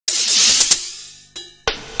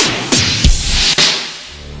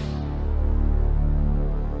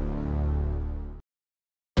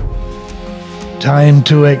Time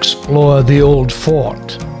to explore the old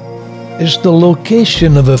fort. It's the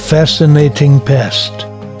location of a fascinating past.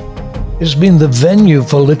 It's been the venue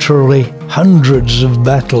for literally hundreds of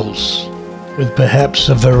battles, with perhaps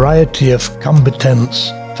a variety of combatants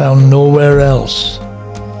found nowhere else.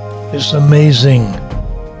 It's amazing.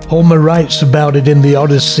 Homer writes about it in the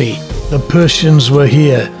Odyssey. The Persians were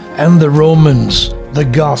here, and the Romans, the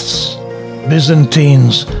Goths,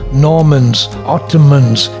 Byzantines, Normans,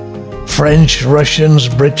 Ottomans, French, Russians,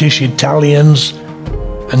 British, Italians,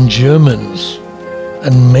 and Germans,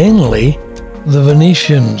 and mainly the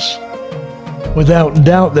Venetians. Without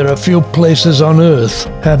doubt, there are few places on earth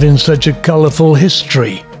having such a colorful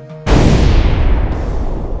history.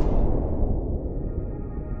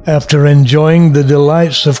 After enjoying the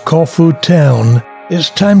delights of Corfu town, it's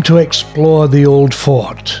time to explore the old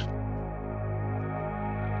fort.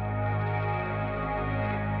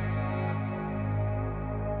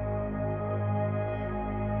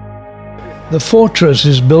 The fortress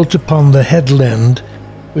is built upon the headland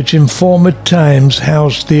which in former times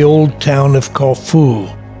housed the old town of Corfu.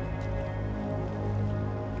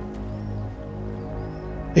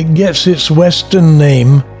 It gets its western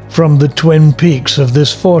name from the twin peaks of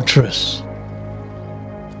this fortress.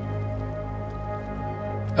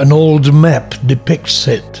 An old map depicts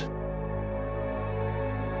it.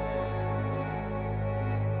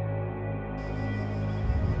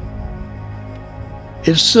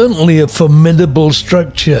 It's certainly a formidable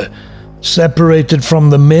structure, separated from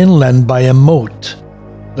the mainland by a moat,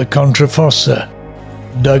 the Contrafossa,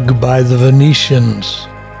 dug by the Venetians.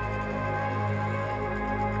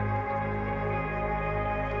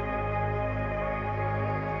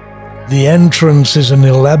 The entrance is an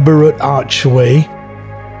elaborate archway.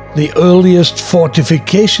 The earliest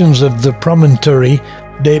fortifications of the promontory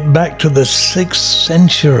date back to the 6th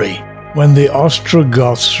century, when the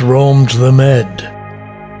Ostrogoths roamed the Med.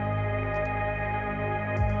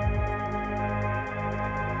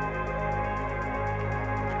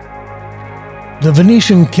 The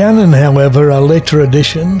Venetian cannon, however, are later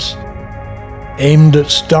additions, aimed at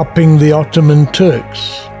stopping the Ottoman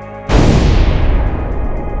Turks,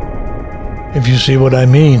 if you see what I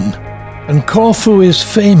mean. And Corfu is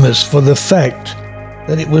famous for the fact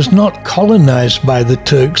that it was not colonized by the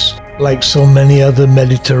Turks like so many other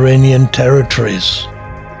Mediterranean territories.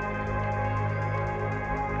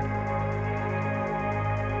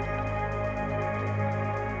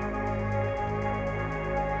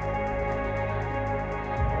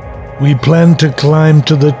 We plan to climb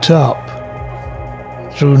to the top,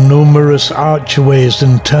 through numerous archways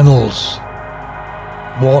and tunnels,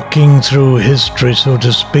 walking through history, so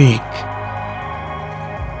to speak.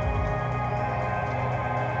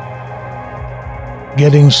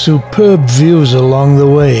 Getting superb views along the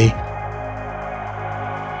way,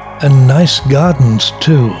 and nice gardens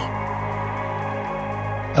too.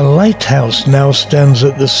 A lighthouse now stands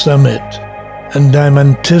at the summit, and I'm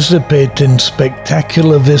anticipating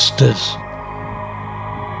spectacular vistas.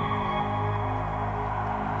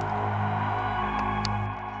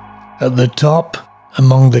 At the top,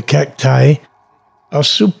 among the cacti, are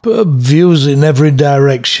superb views in every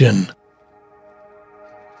direction.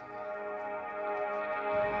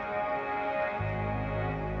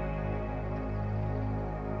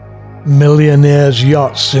 Millionaires'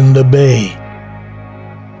 yachts in the bay.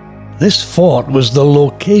 This fort was the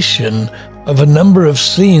location of a number of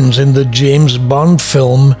scenes in the James Bond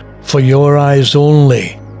film For Your Eyes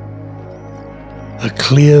Only. A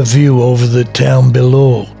clear view over the town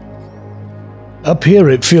below. Up here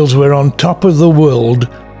it feels we're on top of the world,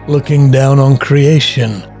 looking down on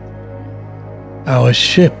creation. Our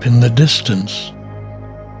ship in the distance.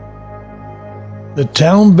 The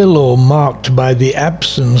town below marked by the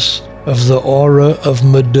absence of the aura of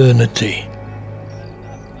modernity.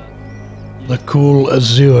 The cool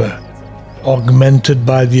azure, augmented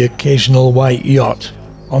by the occasional white yacht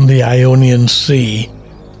on the Ionian Sea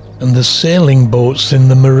and the sailing boats in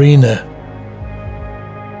the marina.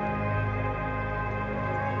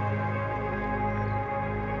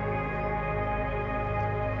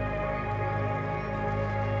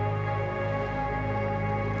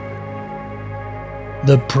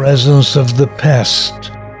 The presence of the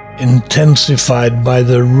past, intensified by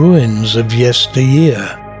the ruins of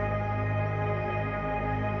yesteryear.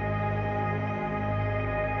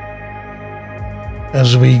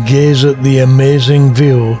 As we gaze at the amazing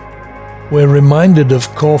view, we're reminded of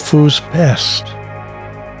Corfu's past.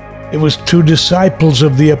 It was two disciples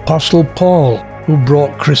of the Apostle Paul who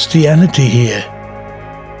brought Christianity here.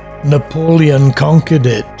 Napoleon conquered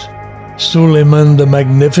it. Suleiman the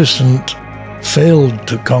Magnificent failed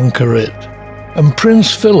to conquer it. And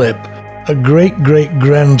Prince Philip a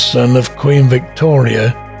great-great-grandson of Queen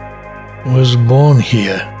Victoria, was born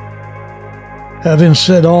here. Having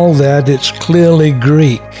said all that, it's clearly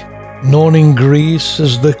Greek, known in Greece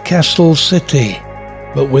as the Castle City,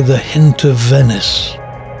 but with a hint of Venice.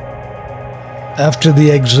 After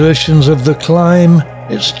the exertions of the climb,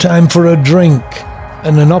 it's time for a drink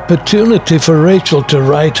and an opportunity for Rachel to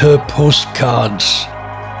write her postcards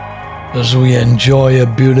as we enjoy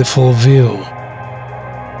a beautiful view.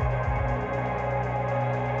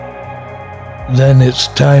 Then it's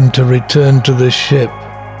time to return to the ship,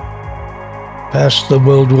 past the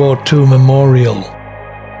World War II memorial.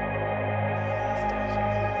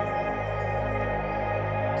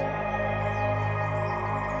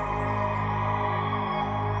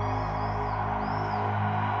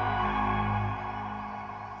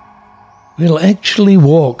 We'll actually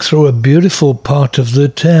walk through a beautiful part of the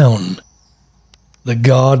town. The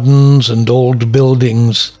gardens and old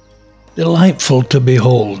buildings, delightful to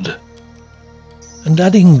behold, and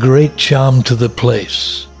adding great charm to the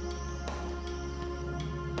place.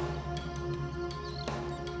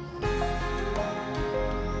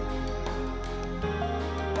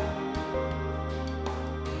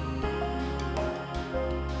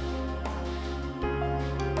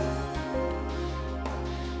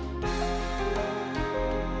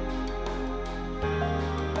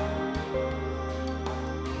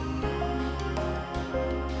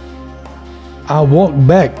 Our walk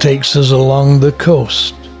back takes us along the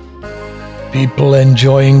coast, people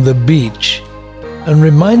enjoying the beach and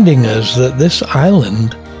reminding us that this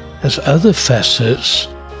island has other facets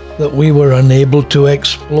that we were unable to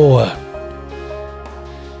explore.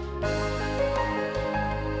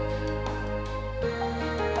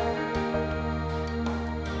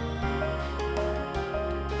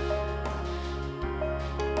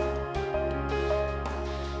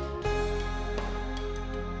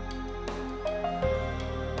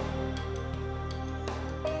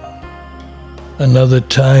 Another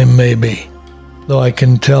time, maybe, though I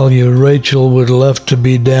can tell you Rachel would love to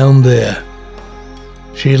be down there.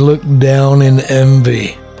 She looked down in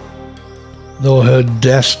envy, though her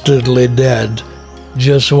dastardly dad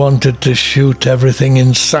just wanted to shoot everything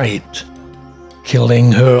in sight,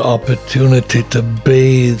 killing her opportunity to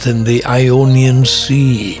bathe in the Ionian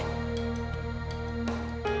Sea.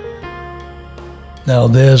 Now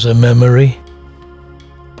there's a memory.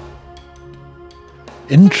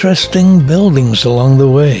 Interesting buildings along the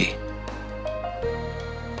way.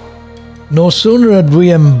 No sooner had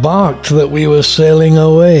we embarked that we were sailing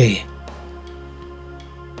away.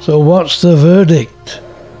 So what's the verdict?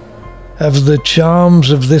 Have the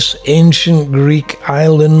charms of this ancient Greek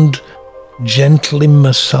island gently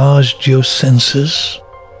massaged your senses?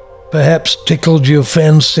 Perhaps tickled your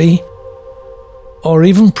fancy? Or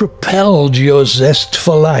even propelled your zest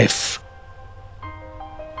for life?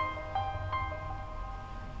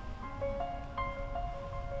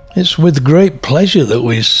 It's with great pleasure that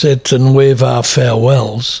we sit and wave our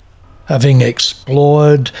farewells, having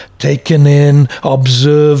explored, taken in,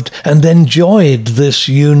 observed, and enjoyed this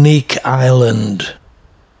unique island.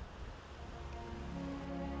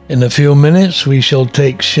 In a few minutes we shall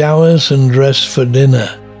take showers and dress for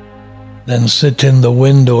dinner, then sit in the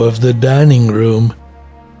window of the dining room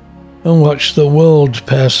and watch the world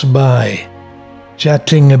pass by,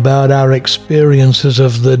 chatting about our experiences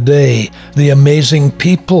of the day, the amazing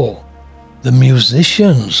people, the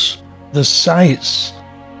musicians, the sights,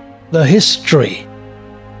 the history,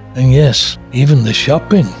 and yes, even the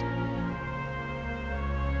shopping.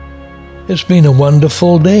 It's been a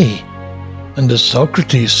wonderful day, and as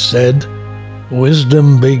Socrates said,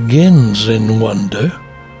 wisdom begins in wonder.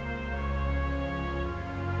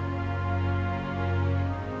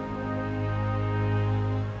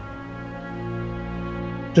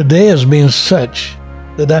 Today has been such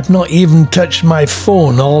that I've not even touched my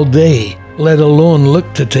phone all day, let alone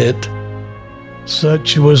looked at it.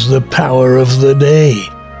 Such was the power of the day.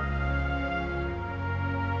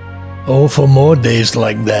 Oh, for more days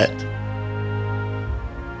like that.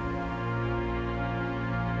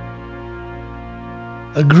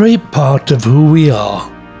 A great part of who we are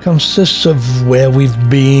consists of where we've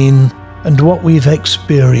been and what we've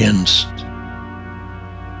experienced.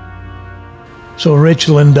 So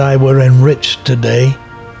Rachel and I were enriched today,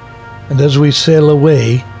 and as we sail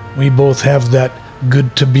away, we both have that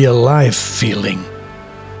good to be alive feeling.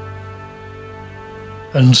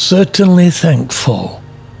 And certainly thankful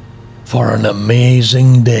for an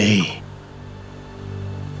amazing day.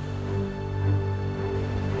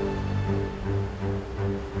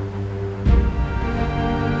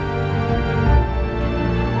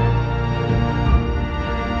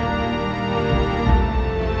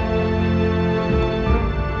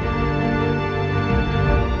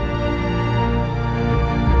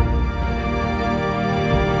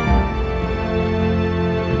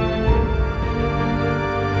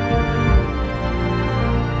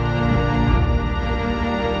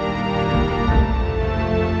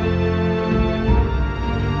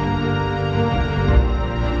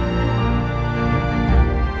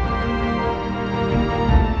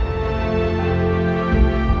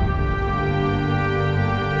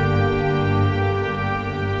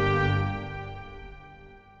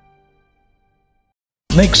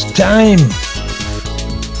 Next time.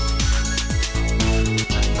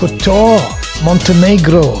 Kotor,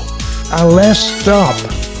 Montenegro, our last stop.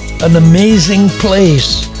 An amazing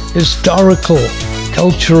place, historical,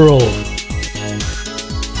 cultural,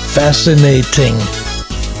 fascinating.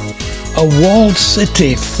 A walled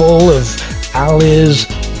city full of alleys,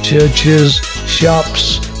 churches,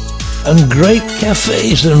 shops, and great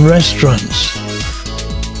cafes and restaurants.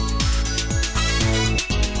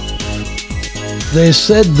 They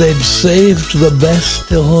said they'd saved the best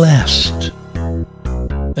till last.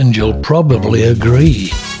 And you'll probably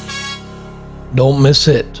agree. Don't miss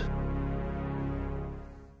it.